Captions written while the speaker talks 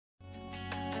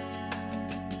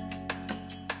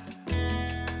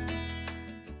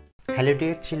Hello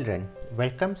dear children,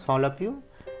 welcome all of you.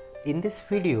 In this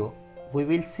video, we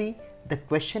will see the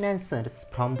question answers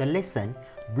from the lesson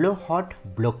Blow Hot,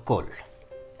 Blow Cold.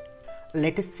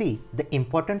 Let us see the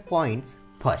important points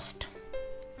first.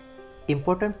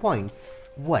 Important points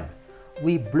 1.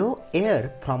 We blow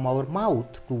air from our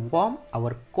mouth to warm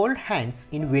our cold hands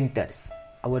in winters.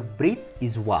 Our breath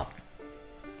is warm.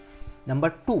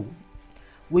 Number 2.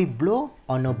 We blow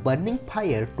on a burning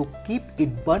fire to keep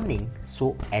it burning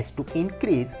so as to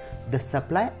increase the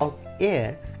supply of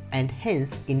air and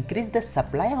hence increase the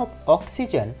supply of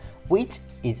oxygen, which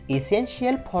is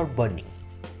essential for burning.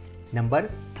 Number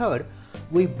 3.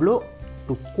 We blow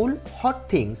to cool hot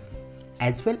things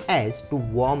as well as to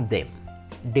warm them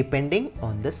depending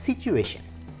on the situation.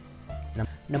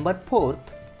 Number 4.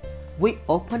 We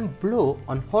often blow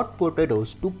on hot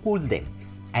potatoes to cool them,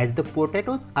 as the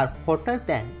potatoes are hotter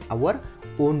than our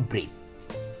own breath.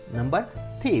 Number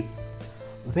 5.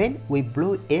 When we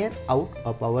blow air out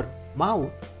of our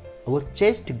mouth, our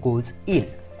chest goes in,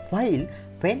 while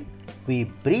when we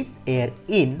breathe air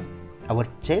in, our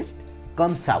chest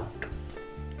comes out.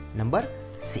 Number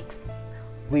 6.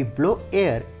 We blow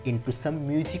air into some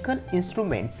musical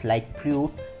instruments like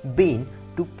flute, bean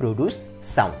to produce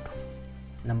sound.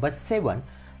 Number 7.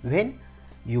 When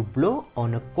you blow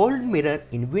on a cold mirror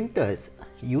in winters,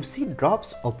 you see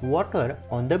drops of water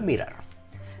on the mirror.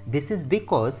 This is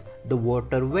because the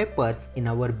water vapors in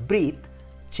our breath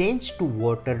change to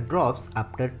water drops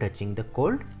after touching the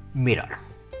cold mirror.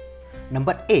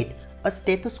 Number 8. A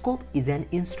stethoscope is an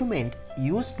instrument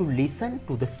used to listen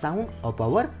to the sound of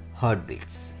our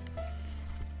heartbeats.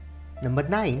 Number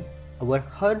 9. Our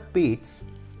heart beats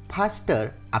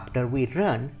faster after we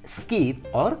run, skip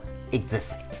or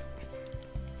exercise.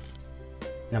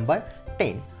 Number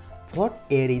 10. Hot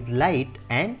air is light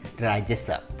and rises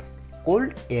up.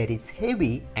 Cold air is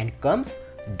heavy and comes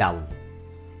down.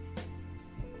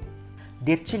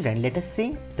 Dear children, let us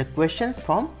see the questions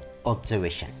from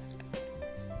observation.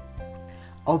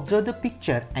 Observe the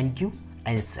picture and give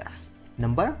answer.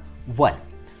 Number 1.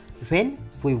 When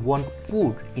we want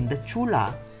wood in the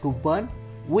chula to burn,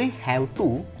 we have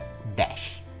to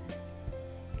dash.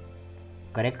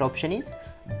 Correct option is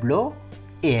blow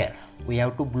air. We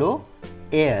have to blow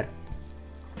air.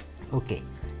 Okay,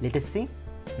 let us see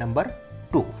number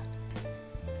 2.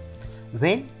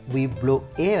 When we blow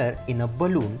air in a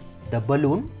balloon, the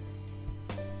balloon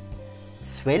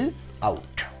swell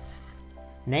out.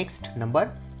 Next,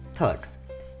 number 3.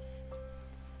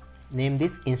 Name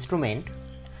this instrument.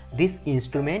 This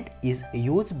instrument is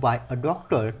used by a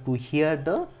doctor to hear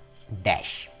the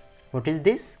dash. What is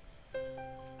this?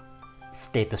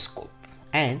 Stethoscope.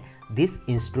 And this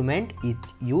instrument is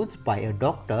used by a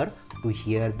doctor to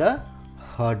hear the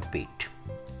heartbeat.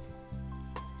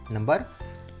 Number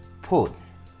 4.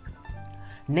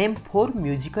 Name 4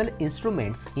 musical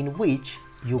instruments in which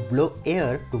you blow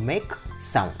air to make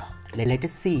sound. Let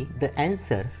us see the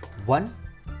answer. 1.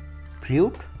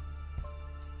 Flute.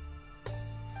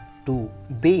 2.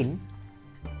 Bean.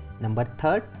 Number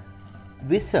 3.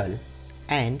 Whistle.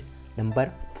 And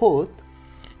number 4.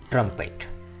 Trumpet.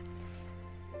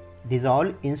 These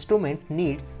all instrument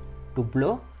needs to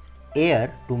blow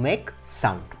air to make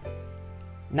sound.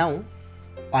 Now,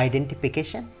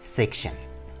 identification section.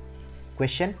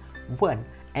 Question 1.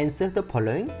 Answer the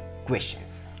following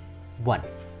questions. 1.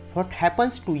 What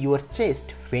happens to your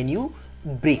chest when you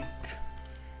breathe?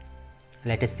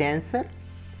 Let us answer.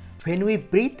 When we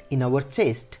breathe in, our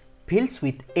chest fills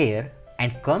with air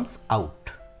and comes out.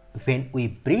 When we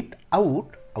breathe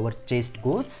out, our chest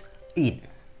goes in.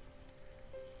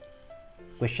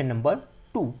 Question number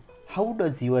 2. How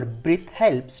does your breath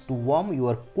helps to warm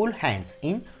your cool hands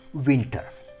in winter?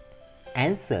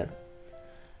 Answer.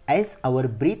 As our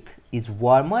breath is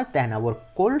warmer than our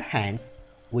cold hands,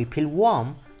 we feel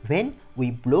warm when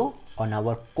we blow on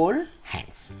our cold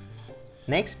hands.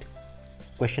 Next,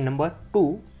 question number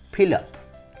 2. Fill up.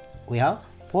 We have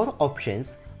 4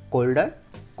 options: colder,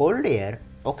 cold air,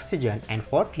 oxygen and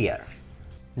hot air.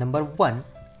 Number 1.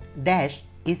 Dash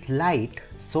is light,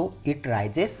 so it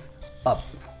rises up.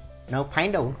 Now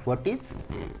find out what is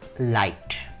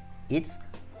light. It's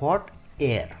hot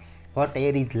air. Hot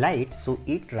air is light, so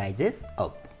it rises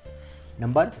up.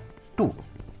 Number 2.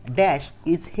 Dash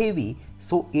is heavy,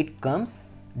 so it comes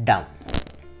down.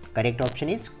 Correct option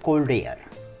is cold air.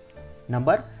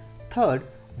 Number 3.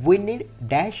 We need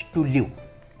dash to live.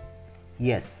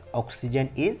 Yes, oxygen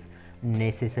is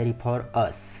necessary for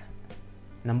us.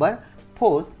 Number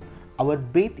 4. Our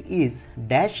breath is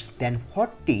dash than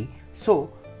hot tea, so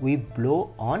we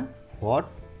blow on hot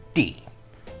tea.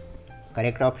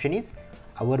 Correct option is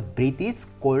our breath is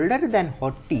colder than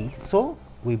hot tea, so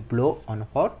we blow on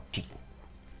hot tea.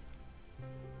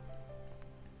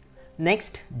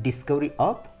 Next, discovery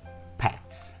of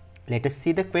facts. Let us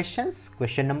see the questions.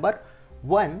 Question number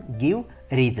 1, give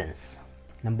reasons.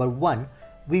 Number 1,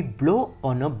 we blow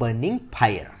on a burning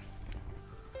fire.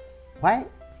 Why?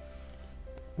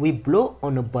 We blow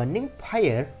on a burning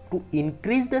fire to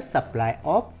increase the supply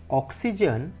of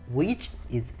oxygen, which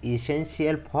is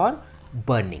essential for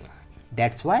burning.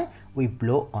 That's why we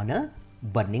blow on a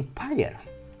burning fire.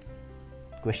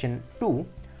 Question 2,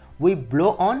 we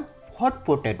blow on hot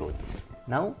potatoes.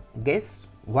 Now guess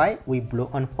why we blow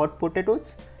on hot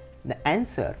potatoes? The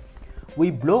answer,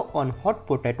 we blow on hot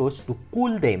potatoes to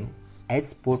cool them,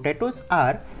 as potatoes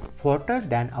are hotter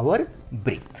than our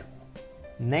breath.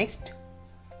 Next,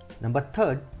 number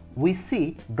 3, we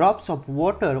see drops of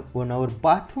water on our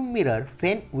bathroom mirror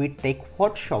when we take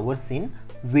hot showers in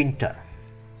winter.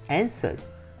 Answer,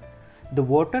 the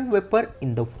water vapor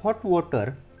in the hot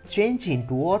water change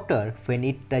into water when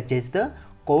it touches the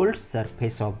cold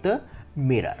surface of the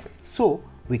mirror. So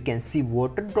we can see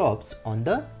water drops on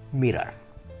the mirror.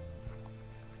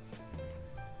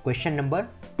 Question number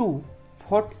 2,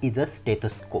 what is a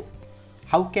stethoscope?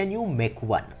 How can you make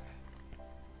one?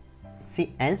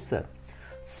 See answer,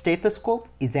 stethoscope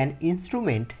is an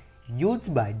instrument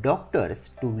used by doctors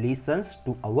to listen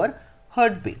to our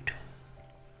heartbeat.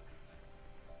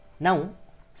 Now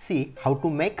see how to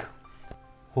make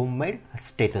homemade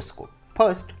stethoscope.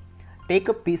 First, take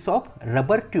a piece of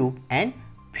rubber tube and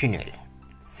funnel.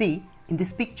 See in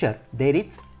this picture there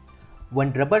is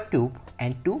one rubber tube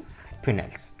and two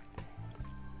funnels.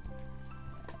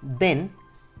 Then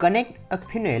connect a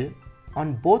funnel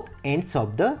on both ends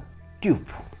of the tube,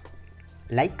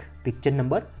 like picture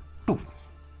number 2.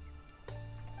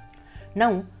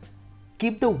 Now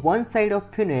keep the one side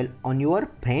of funnel on your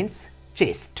friend's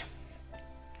chest.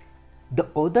 The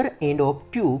other end of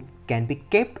tube can be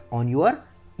kept on your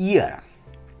ear.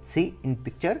 See in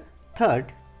picture 3rd.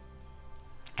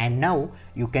 And now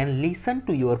you can listen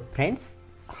to your friend's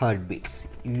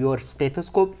heartbeats. Your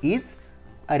stethoscope is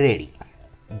ready.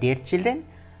 Dear children,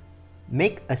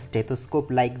 make a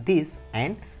stethoscope like this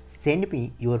and send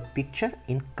me your picture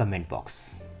in comment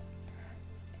box.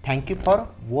 Thank you for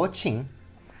watching.